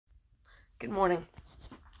Good morning.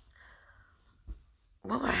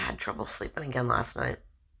 Well, I had trouble sleeping again last night.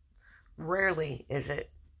 Rarely is it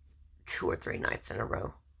 2 or 3 nights in a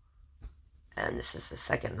row. And this is the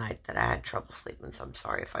second night that I had trouble sleeping, so I'm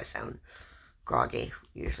sorry if I sound groggy.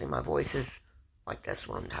 Usually my voice is like this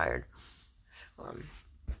when I'm tired.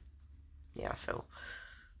 So,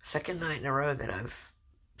 second night in a row that I've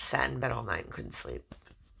sat in bed all night and couldn't sleep.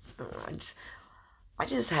 I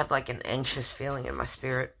just have like an anxious feeling in my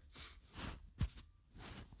spirit.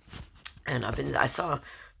 And I saw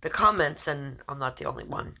the comments, and I'm not the only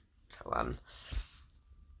one. So, at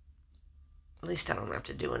least I don't have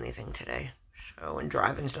to do anything today. So, and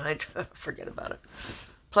driving tonight, forget about it.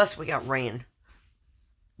 Plus, we got rain.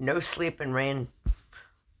 No sleep and rain.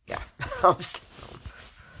 Yeah, I'm staying home.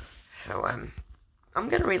 So, I'm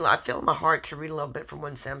going to read, I feel in my heart to read a little bit from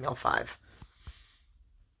 1 Samuel 5.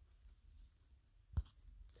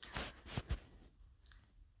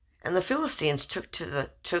 And the Philistines took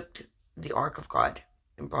the ark of God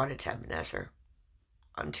and brought it to Ebenezer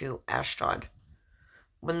unto Ashdod.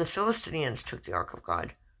 When the Philistines took the ark of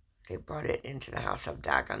God, they brought it into the house of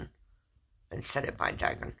Dagon and set it by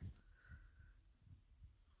Dagon.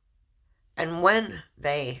 And when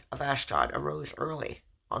they of Ashdod arose early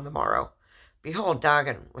on the morrow, behold,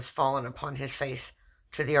 Dagon was fallen upon his face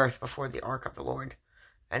to the earth before the ark of the Lord.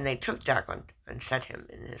 And they took Dagon and set him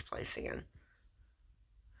in his place again.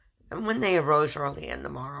 And when they arose early in the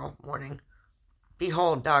morning,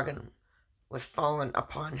 behold, Dagon was fallen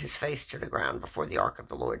upon his face to the ground before the ark of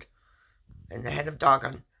the Lord. And the head of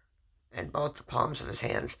Dagon and both the palms of his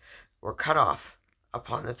hands were cut off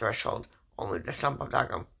upon the threshold. Only the stump of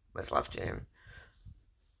Dagon was left to him.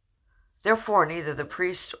 Therefore neither the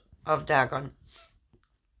priests of Dagon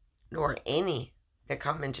nor any that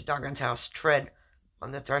come into Dagon's house tread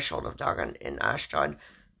on the threshold of Dagon in Ashdod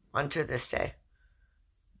unto this day.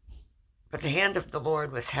 But the hand of the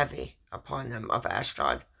Lord was heavy upon them of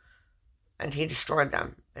Ashdod, and he destroyed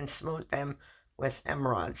them, and smote them with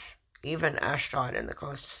emerods, even Ashdod and the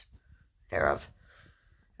coasts thereof.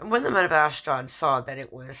 And when the men of Ashdod saw that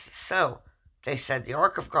it was so, they said, The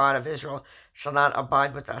ark of God of Israel shall not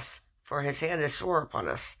abide with us, for his hand is sore upon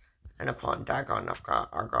us, and upon Dagon of God,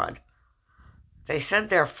 our God. They sent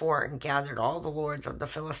therefore and gathered all the lords of the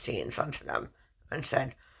Philistines unto them, and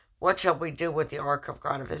said, What shall we do with the ark of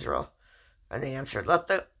God of Israel? And they answered, Let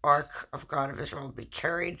the ark of God of Israel be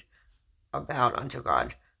carried about unto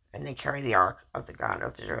God. And they carried the ark of the God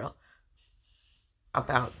of Israel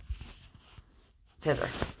about thither.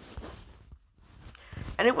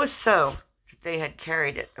 And it was so that they had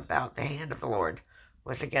carried it about. The hand of the Lord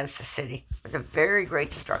was against the city with a very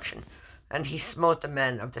great destruction. And he smote the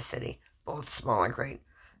men of the city, both small and great.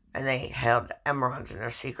 And they held emerods in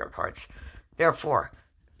their secret parts. Therefore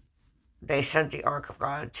they sent the ark of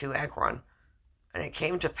God to Ekron. And it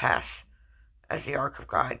came to pass, as the ark of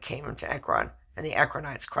God came into Ekron, and the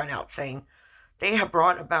Ekronites cried out, saying, They have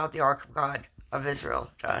brought about the ark of God of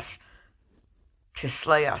Israel to us, to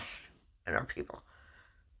slay us and our people.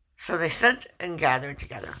 So they sent and gathered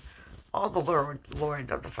together all the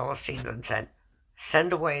lords of the Philistines, and said,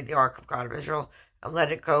 Send away the ark of God of Israel, and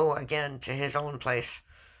let it go again to his own place,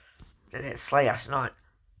 that it slay us not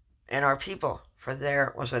and our people, for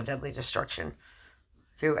there was a deadly destruction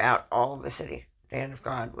throughout all the city. The hand of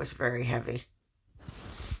God was very heavy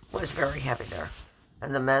there.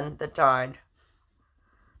 And the men that died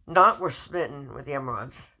not were smitten with the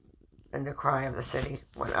emerods, and the cry of the city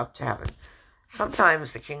went up to heaven.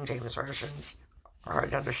 Sometimes the King James versions are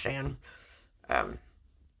hard to understand, so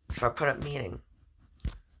I put up meaning.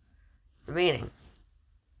 The meaning.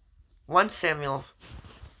 1 Samuel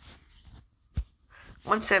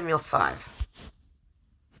 5.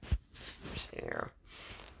 Let's see here.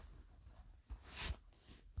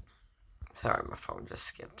 Sorry, my phone just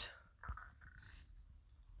skipped.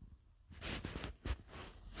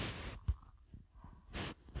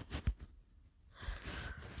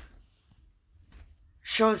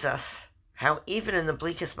 Shows us how even in the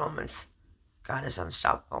bleakest moments, God is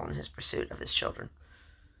unstoppable in his pursuit of his children.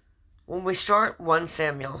 When we start 1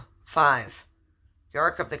 Samuel 5, the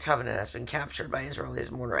Ark of the Covenant has been captured by Israel's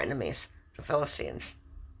mortal enemies, the Philistines.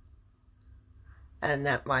 And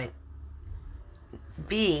that might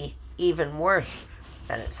be even worse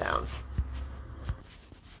than it sounds.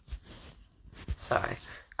 Sorry,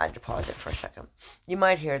 I had to pause it for a second. You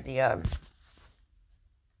might hear the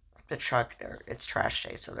truck there. It's trash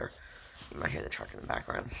day, so you might hear the truck in the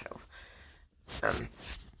background. So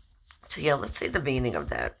yeah, let's see the meaning of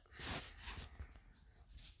that.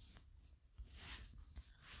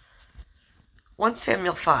 1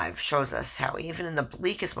 Samuel 5 shows us how even in the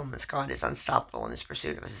bleakest moments, God is unstoppable in his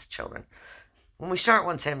pursuit of his children. When we start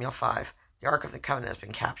 1 Samuel 5, the Ark of the Covenant has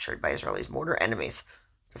been captured by Israel's mortal enemies,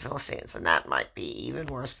 the Philistines, and that might be even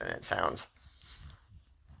worse than it sounds.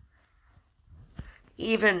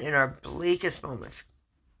 Even in our bleakest moments,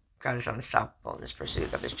 God is unstoppable in his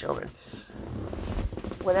pursuit of his children.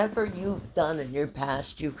 Whatever you've done in your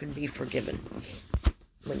past, you can be forgiven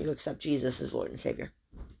when you accept Jesus as Lord and Savior.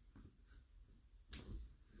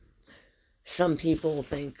 Some people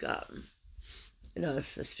think, I was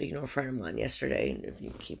speaking to a friend of mine yesterday, and if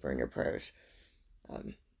you keep her in your prayers,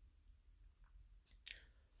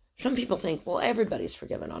 some people think, well, everybody's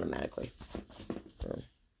forgiven automatically.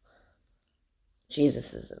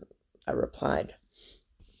 I replied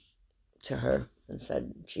to her and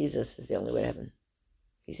said, Jesus is the only way to heaven.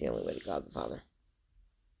 He's the only way to God the Father.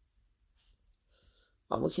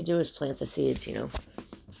 All we can do is plant the seeds,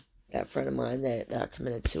 That friend of mine that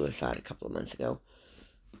committed suicide a couple of months ago,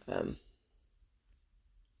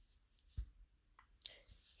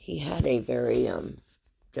 he had a very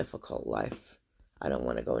difficult life. I don't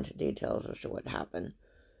want to go into details as to what happened,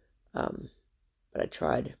 but I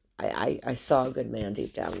tried. I saw a good man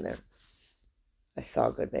deep down there. I saw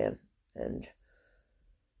a good man, and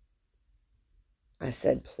I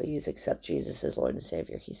said, please accept Jesus as Lord and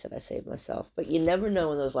Savior. He said, I saved myself. But you never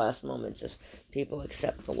know in those last moments if people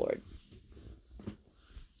accept the Lord.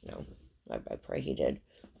 I pray he did.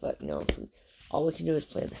 But, all we can do is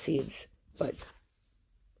plant the seeds. But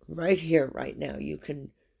right here, right now, you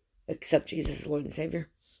can accept Jesus as Lord and Savior.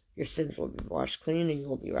 Your sins will be washed clean and you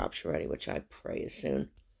will be rapture ready, which I pray is soon.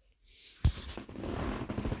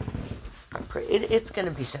 I pray it's going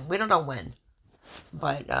to be soon. We don't know when.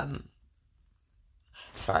 But,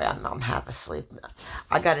 sorry, I'm half asleep.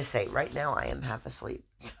 I got to say, right now I am half asleep.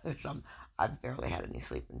 I've barely had any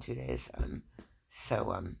sleep in 2 days.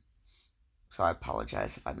 So I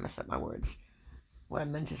apologize if I mess up my words. What I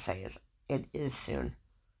meant to say is, it is soon.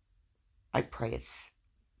 I pray it's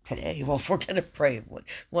today. Well, if we're going to pray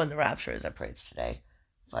when the rapture is, I pray it's today.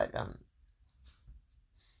 But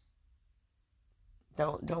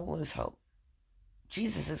don't lose hope.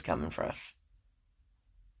 Jesus is coming for us.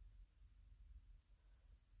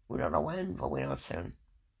 We don't know when, but we know it's soon.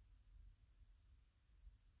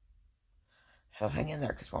 So hang in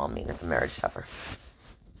there, because we're all meeting at the marriage supper.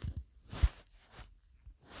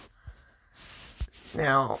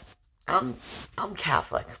 Now, I'm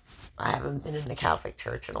Catholic. I haven't been in the Catholic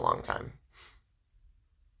Church in a long time.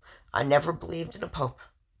 I never believed in a pope.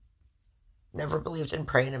 Never believed in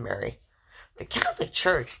praying to Mary. The Catholic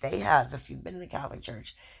Church, they have, if you've been in the Catholic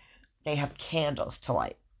Church, they have candles to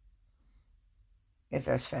light. If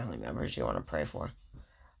there's family members you want to pray for.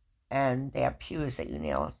 And they have pews that you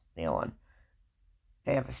kneel on.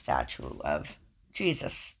 They have a statue of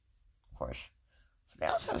Jesus, of course. They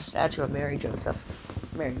also have a statue of Mary and Joseph.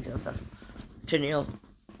 To kneel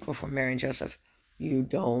before Mary and Joseph. You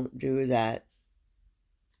don't do that.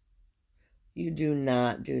 You do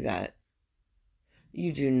not do that.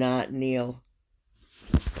 You do not kneel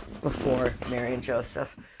before Mary and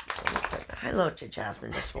Joseph. Hello to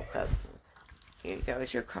Jasmine, just woke up. Here you go,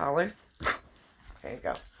 is your collar. There you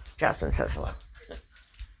go. Jasmine says hello.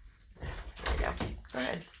 There you go.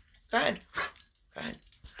 Go ahead.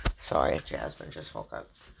 Sorry, Jasmine just woke up.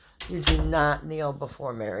 You do not kneel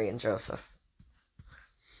before Mary and Joseph.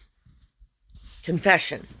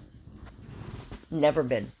 Confession. Never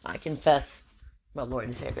been. I confess my Lord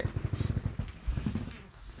and Savior.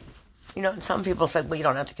 And some people said, well, you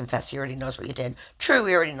don't have to confess. He already knows what you did. True,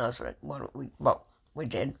 he already knows what we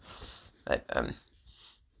did. But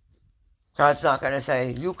God's not going to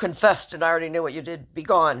say, you confessed and I already knew what you did. Be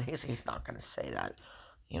gone. He's not going to say that,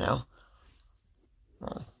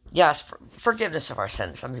 Yes, for forgiveness of our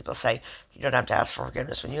sins. Some people say you don't have to ask for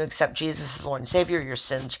forgiveness. When you accept Jesus as Lord and Savior, your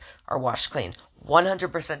sins are washed clean.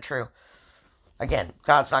 100% true. Again,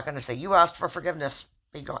 God's not going to say, you asked for forgiveness.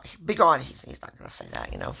 Be gone. Be gone. He's not going to say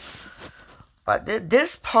that, But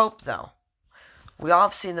this Pope, though, we all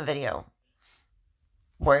have seen the video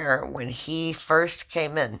where when he first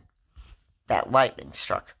came in, that lightning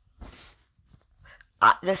struck.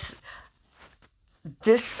 I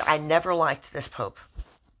never liked this Pope.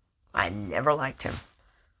 I never liked him.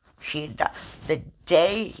 The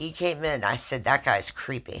day he came in, I said, that guy's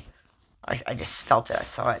creepy. I just felt it. I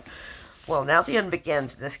saw it. Well, now the end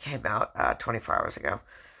begins. This came out 24 hours ago.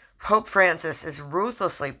 Pope Francis is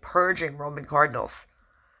ruthlessly purging Roman cardinals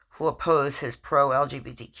who oppose his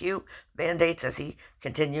pro-LGBTQ mandates as he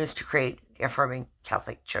continues to create the affirming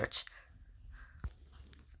Catholic Church.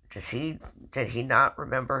 Did he not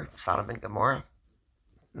remember Sodom and Gomorrah?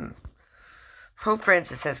 Pope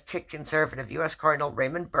Francis has kicked conservative U.S. Cardinal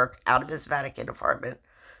Raymond Burke out of his Vatican apartment,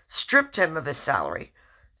 stripped him of his salary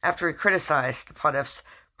after he criticized the pontiff's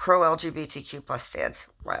pro-LGBTQ plus stance.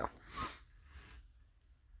 Wow.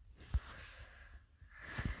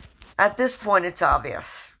 At this point, it's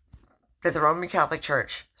obvious that the Roman Catholic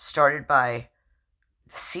Church, started by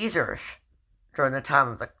the Caesars during the time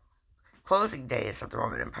of the closing days of the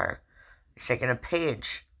Roman Empire, is taking a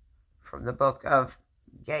page from the book of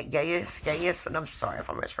Gaius, and I'm sorry if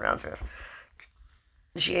I'm mispronouncing this,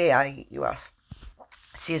 Gaius,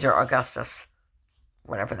 Caesar Augustus,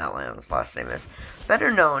 whatever that man's last name is,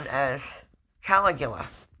 better known as Caligula,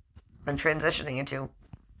 and transitioning into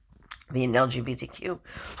being LGBTQ,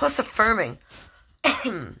 plus affirming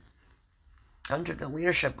under the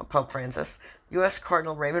leadership of Pope Francis, U.S.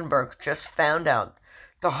 Cardinal Raymond Burke just found out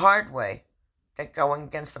the hard way that going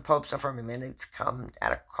against the Pope's affirming mandates come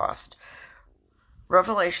at a cost.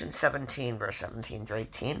 Revelation 17, verse 17 through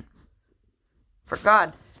 18. For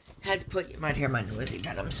God hath put, you might hear my noisy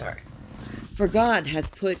bed, I'm sorry. For God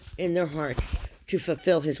hath put in their hearts to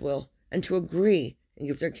fulfill his will, and to agree and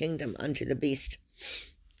give their kingdom unto the beast,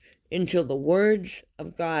 until the words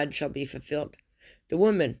of God shall be fulfilled. The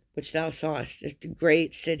woman which thou sawest is the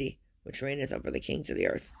great city which reigneth over the kings of the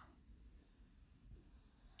earth.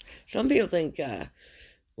 Some people think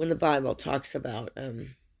when the Bible talks about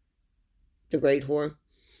the great whore,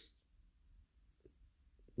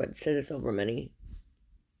 but sitteth over many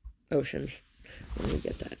oceans. Let me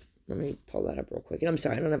get that. Let me pull that up real quick. And I'm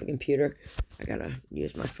sorry, I don't have a computer. I gotta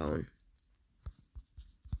use my phone.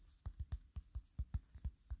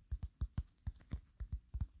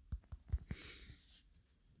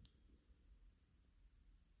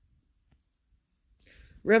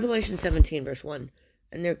 Revelation 17, verse 1.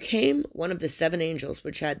 And there came one of the 7 angels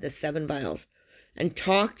which had the 7 vials, and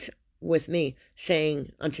talked with me,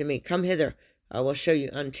 saying unto me, Come hither, I will show you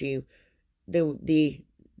unto you the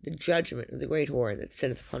judgment of the great whore that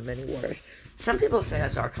sitteth upon many waters. Some people say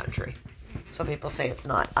that's our country. Some people say it's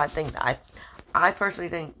not. I personally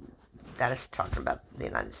think that is talking about the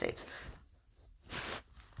United States.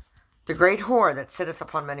 The great whore that sitteth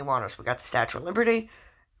upon many waters. We got the Statue of Liberty.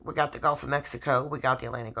 We got the Gulf of Mexico. We got the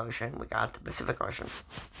Atlantic Ocean. We got the Pacific Ocean.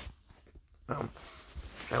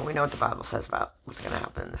 So we know what the Bible says about what's going to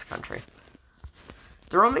happen in this country.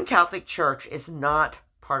 The Roman Catholic Church is not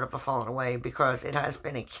part of the fallen away because it has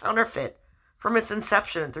been a counterfeit from its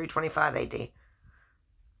inception in 325 AD.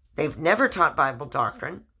 They've never taught Bible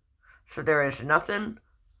doctrine, so there is nothing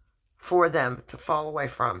for them to fall away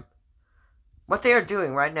from. What they are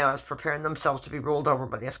doing right now is preparing themselves to be ruled over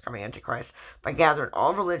by the upcoming Antichrist by gathering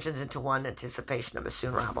all religions into one anticipation of a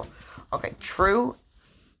soon arrival. Okay, true.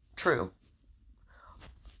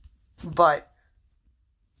 But,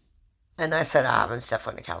 and I said I haven't stepped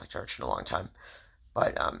foot in the Catholic Church in a long time.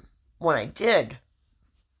 But when I did,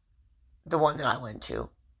 the one that I went to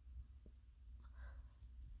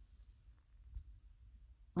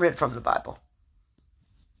read from the Bible.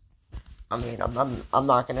 I mean, I'm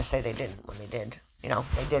not going to say they didn't when they did. You know,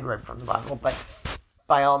 they did read from the Bible, but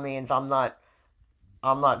by all means, I'm not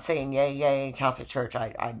saying yay Catholic Church.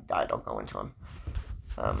 I don't go into them.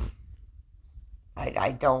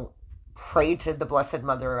 I don't pray to the Blessed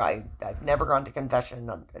Mother. I've never gone to confession.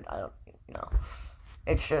 I don't, you know.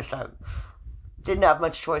 It's just I didn't have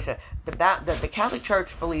much choice. The Catholic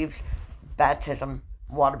Church believes baptism,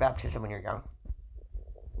 water baptism when you're young.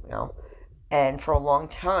 You know. And for a long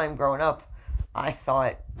time, growing up, I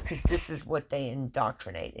thought, because this is what they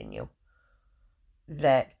indoctrinate in you,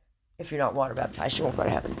 that if you're not water baptized, you won't go to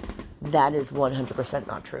heaven. That is 100%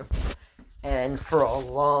 not true. And for a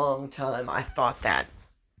long time, I thought that.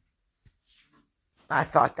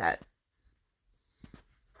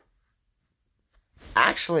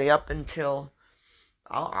 Actually, up until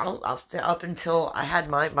up until I had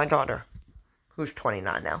my daughter, who's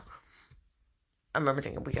 29 now. I remember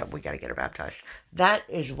thinking, we got to get her baptized. That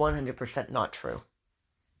is 100% not true.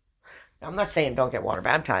 Now, I'm not saying don't get water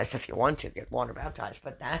baptized. If you want to, get water baptized.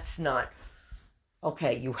 But that's not,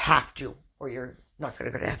 okay, you have to, or you're not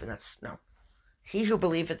going to go to heaven. That's, no. He who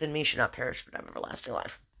believeth in me should not perish, but have everlasting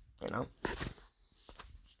life. You know?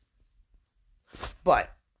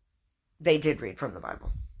 But they did read from the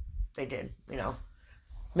Bible. They did, you know.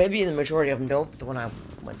 Maybe the majority of them don't, but the one I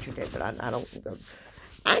went to did, but I don't.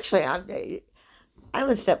 Actually, I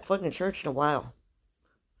haven't stepped foot in a church in a while.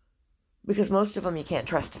 Because most of them you can't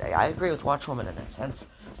trust today. I agree with Watchwoman in that sense.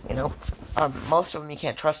 You know, most of them you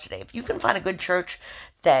can't trust today. If you can find a good church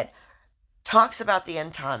that talks about the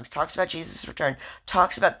end times, talks about Jesus' return,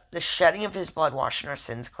 talks about the shedding of his blood washing our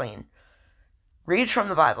sins clean, reads from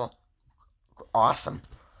the Bible, awesome.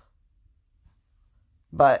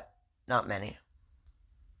 but not many.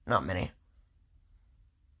 Not many.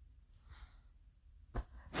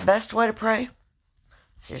 Best way to pray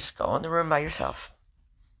is just go in the room by yourself.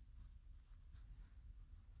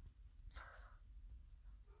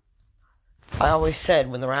 I always said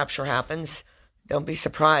when the rapture happens, don't be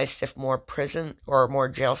surprised if more prison or more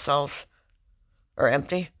jail cells are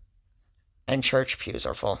empty and church pews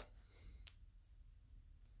are full.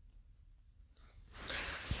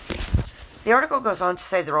 The article goes on to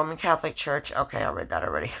say the Roman Catholic Church... Okay, I read that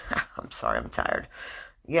already. I'm sorry, I'm tired.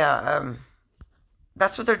 Yeah,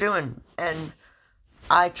 that's what they're doing. And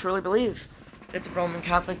I truly believe that the Roman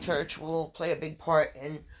Catholic Church will play a big part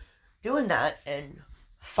in doing that and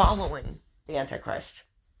following the Antichrist.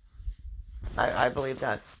 I believe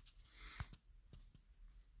that.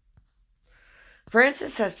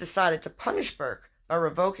 Francis has decided to punish Burke by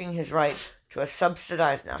revoking his right to a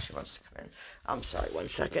subsidized... Now she wants to come in. I'm sorry, 1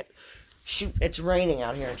 second. It's raining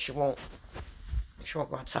out here and she won't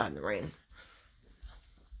go outside in the rain.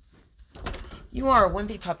 You are a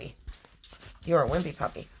wimpy puppy. You're a wimpy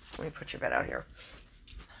puppy. Let me put your bed out here.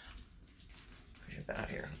 Put your bed out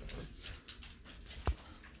here.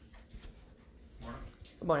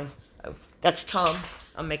 Good morning. Oh, that's Tom.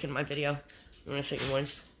 I'm making my video. You want to say good morning?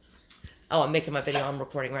 Oh, I'm making my video. I'm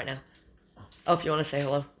recording right now. Oh, if you want to say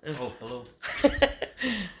hello. Oh, hello.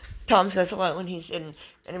 Tom says hello when he's in.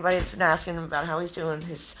 Anybody that's been asking him about how he's doing,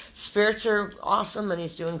 his spirits are awesome and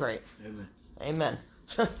he's doing great. Amen. Amen.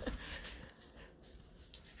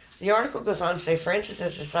 The article goes on to say Francis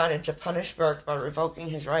has decided to punish Burke by revoking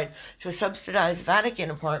his right to a subsidized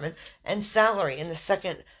Vatican apartment and salary in the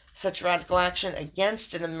second such radical action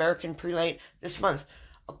against an American prelate this month.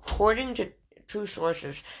 According to two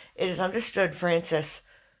sources, it is understood Francis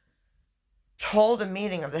told a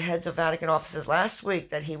meeting of the heads of Vatican offices last week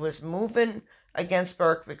that he was moving against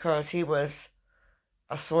Burke because he was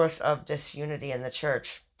a source of disunity in the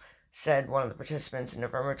church, said one of the participants in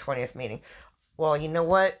November 20th meeting. Well, you know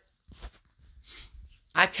what?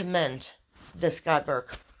 I commend this guy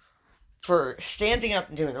Burke for standing up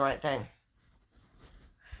and doing the right thing.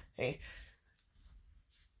 Hey,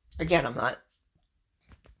 again, I'm not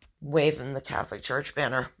waving the Catholic Church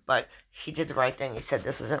banner, but he did the right thing. He said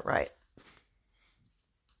this isn't right.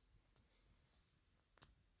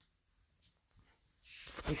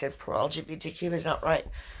 He said pro-LGBTQ is not right.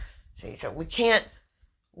 So he said we can't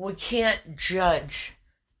judge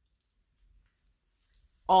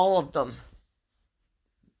all of them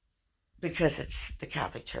because it's the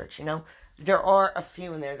Catholic Church, you know? There are a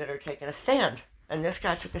few in there that are taking a stand, and this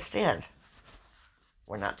guy took a stand.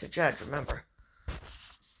 We're not to judge, remember.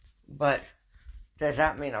 But does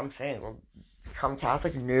that mean I'm saying we'll become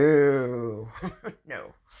Catholic? No.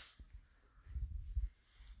 No.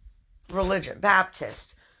 Religion,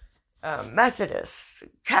 Baptist, Methodist,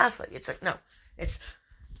 Catholic. It's like, no. It's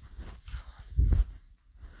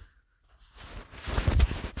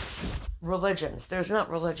religions. There's not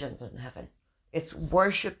religions in heaven. It's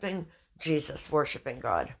worshiping Jesus, worshiping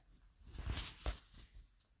God.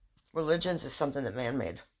 Religions is something that man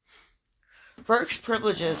made. Burke's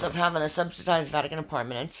privileges of having a subsidized Vatican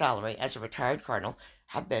apartment and salary as a retired cardinal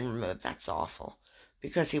have been removed. That's awful.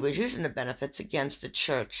 Because he was using the benefits against the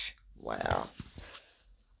church. Wow.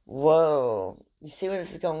 Whoa. You see where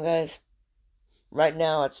this is going, guys? Right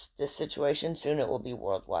now, it's this situation. Soon it will be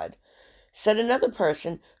worldwide. Said another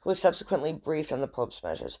person who was subsequently briefed on the Pope's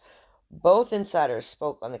measures. Both insiders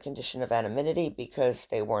spoke on the condition of anonymity because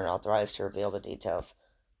they weren't authorized to reveal the details.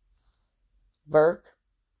 Burke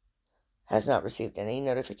has not received any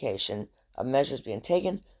notification of measures being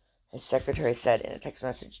taken, his secretary said in a text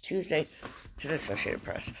message Tuesday to the Associated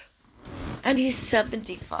Press. And he's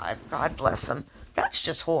 75. God bless him. That's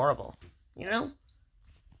just horrible. You know?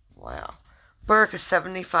 Wow. Burke, a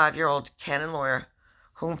 75-year-old canon lawyer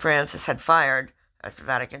whom Francis had fired as the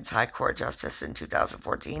Vatican's High Court Justice in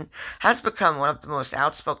 2014, has become one of the most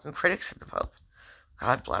outspoken critics of the Pope.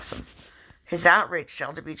 God bless him. His outreach to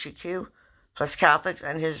LGBTQ plus Catholics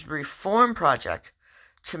and his reform project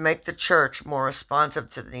to make the church more responsive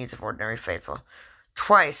to the needs of ordinary faithful.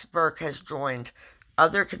 Twice, Burke has joined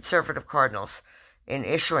other conservative cardinals in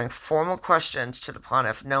issuing formal questions to the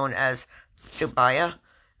pontiff known as Dubia,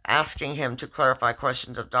 asking him to clarify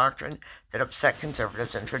questions of doctrine that upset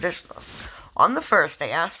conservatives and traditionalists. On the first,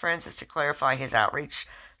 they asked Francis to clarify his outreach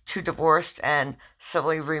to divorced and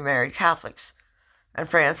civilly remarried Catholics, and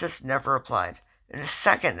Francis never replied. In the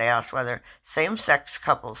second, they asked whether same-sex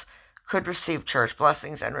couples could receive church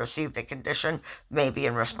blessings and received a conditional maybe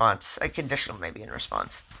in response.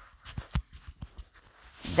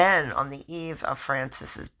 Then, on the eve of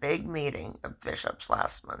Francis's big meeting of bishops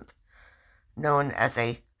last month, known as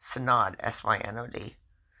a synod, S-Y-N-O-D.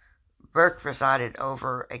 Burke presided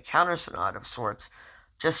over a counter-synod of sorts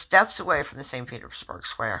just steps away from the St. Petersburg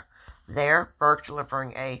Square. There, Burke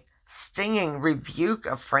delivering a stinging rebuke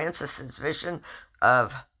of Francis's vision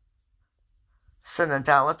of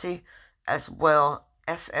synodality, as well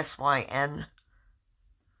as S-Y-N-O-D-A-L-I-T-Y.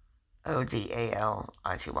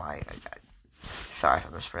 Sorry if I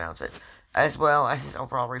mispronounced it. As well as his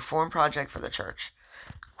overall reform project for the church.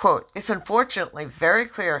 Quote, "It's unfortunately very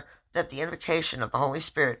clear that the invocation of the Holy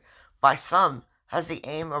Spirit by some has the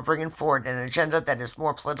aim of bringing forward an agenda that is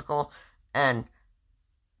more political and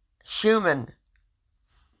human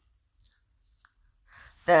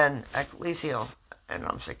than ecclesial," and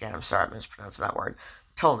I'm sorry I mispronounced that word,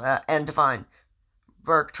 and divine.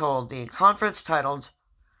 Burke told the conference titled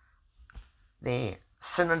the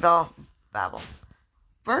Synodal Babel.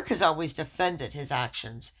 Burke has always defended his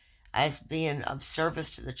actions as being of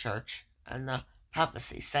service to the church and the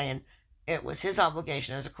papacy, saying it was his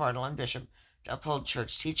obligation as a cardinal and bishop to uphold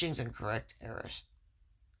church teachings and correct errors.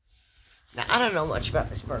 Now, I don't know much about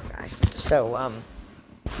this Burke guy, so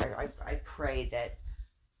I pray that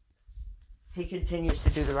he continues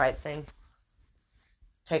to do the right thing,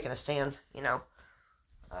 taking a stand,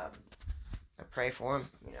 I pray for him.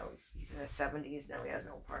 He's in his 70s now. He has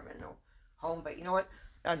no apartment, no home, but you know what?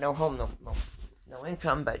 No home, no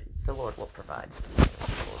income, but the Lord will provide.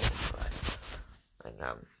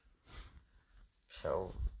 And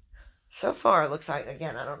so far it looks like,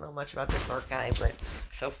 again, I don't know much about this Burke guy, but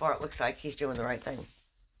so far it looks like he's doing the right thing.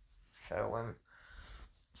 So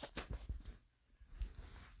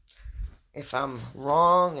if I'm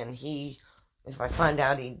wrong and if I find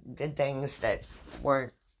out he did things that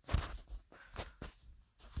weren't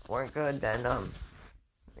good, then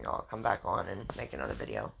I'll come back on and make another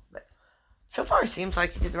video. But so far it seems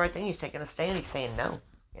like he did the right thing. He's taking a stand. He's saying no.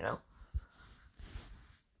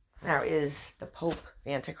 Now, is the Pope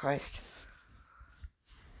the Antichrist?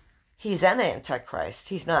 He's an Antichrist.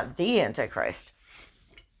 He's not the Antichrist,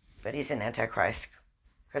 but he's an Antichrist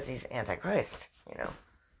because he's Antichrist.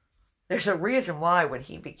 There's a reason why when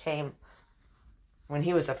he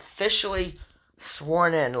was officially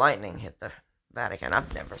sworn in, lightning hit the Vatican.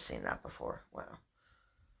 I've never seen that before. Wow.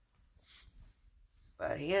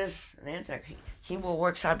 But he is an Antichrist. He will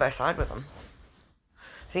work side by side with him.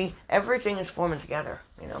 See, everything is forming together,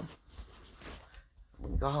 We can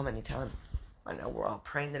go home anytime. I know we're all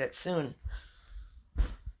praying that it's soon.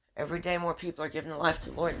 Every day more people are giving their life to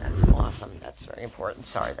the Lord, and that's awesome. That's very important.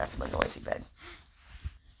 Sorry, that's my noisy bed.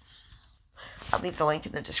 I'll leave the link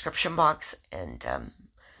in the description box, and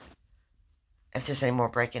if there's any more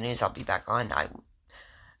breaking news, I'll be back on. I'm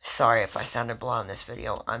sorry if I sounded blah in this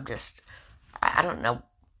video. I don't know.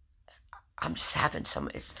 I'm just having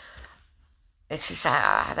it's just,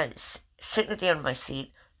 I have a sitting at the end of my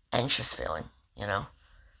seat, anxious feeling,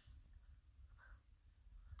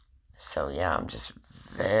 So, yeah, I'm just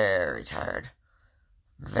very tired.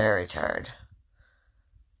 Very tired.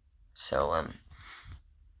 So,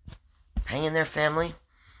 hang in there, family.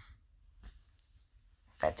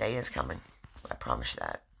 That day is coming. I promise you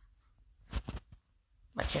that.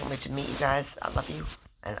 I can't wait to meet you guys. I love you.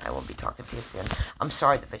 And I will be talking to you soon. I'm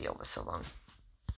sorry the video was so long.